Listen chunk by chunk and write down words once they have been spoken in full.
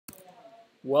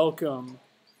Welcome,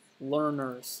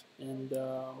 learners and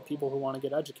people who want to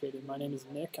get educated. My name is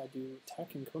Nick. I do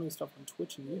tech and coding stuff on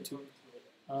Twitch and YouTube.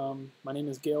 My name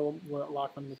is Gail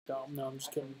Lockman McDowell. No, I'm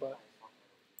just kidding, but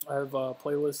I have a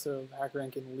playlist of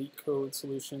HackerRank and Elite Code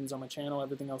solutions on my channel.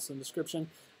 Everything else in the description.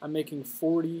 I'm making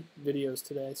 40 videos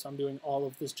today, so I'm doing all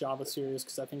of this Java series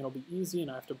because I think it'll be easy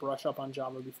and I have to brush up on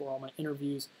Java before all my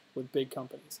interviews with big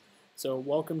companies. So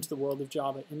welcome to the world of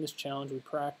Java. In this challenge, we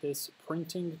practice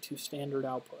printing to standard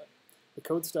output. The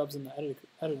code stubs in the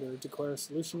editor declare a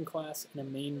solution class and a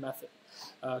main method.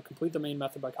 Complete the main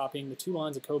method by copying the 2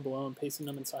 lines of code below and pasting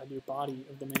them inside your body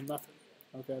of the main method.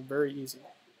 Okay, very easy.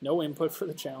 No input for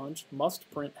the challenge. Must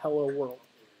print hello world.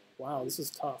 Wow, this is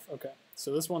tough. Okay,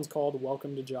 so this one's called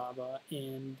Welcome to Java,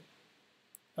 and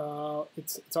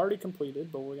it's already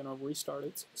completed, but we're going to restart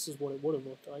it. So this is what it would have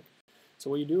looked like. So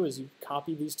what you do is you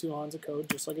copy these 2 lines of code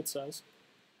just like it says,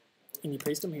 and you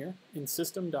paste them here. In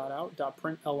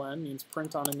system.out.println means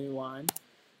print on a new line.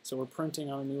 So we're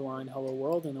printing on a new line hello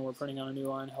world, and then we're printing on a new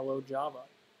line hello Java.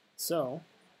 So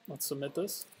let's submit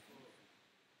this.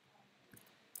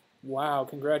 Wow,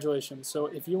 congratulations. So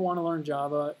if you want to learn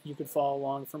Java, you could follow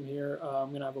along from here. I'm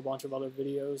going to have a bunch of other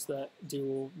videos that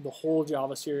do the whole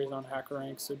Java series on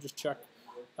HackerRank, so just check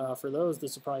for those.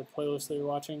 This is probably a playlist that you're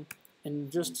watching.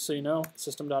 And just so you know,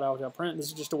 system.out.print, this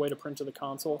is just a way to print to the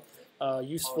console.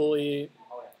 Usually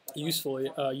it's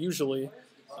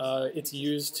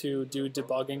used to do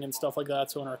debugging and stuff like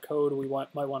that. So in our code, we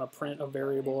might want to print a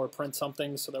variable or print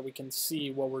something so that we can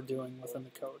see what we're doing within the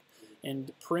code.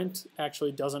 And print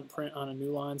actually doesn't print on a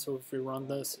new line, so if we run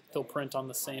this, it'll print on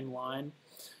the same line.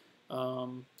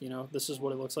 You know, this is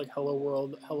what it looks like, hello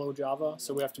world, hello Java.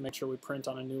 So we have to make sure we print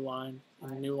on a new line,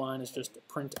 and the new line is just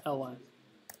print ln.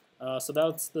 So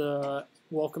that's the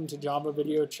Welcome to Java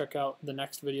video. Check out the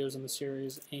next videos in the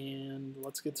series, and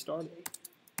let's get started.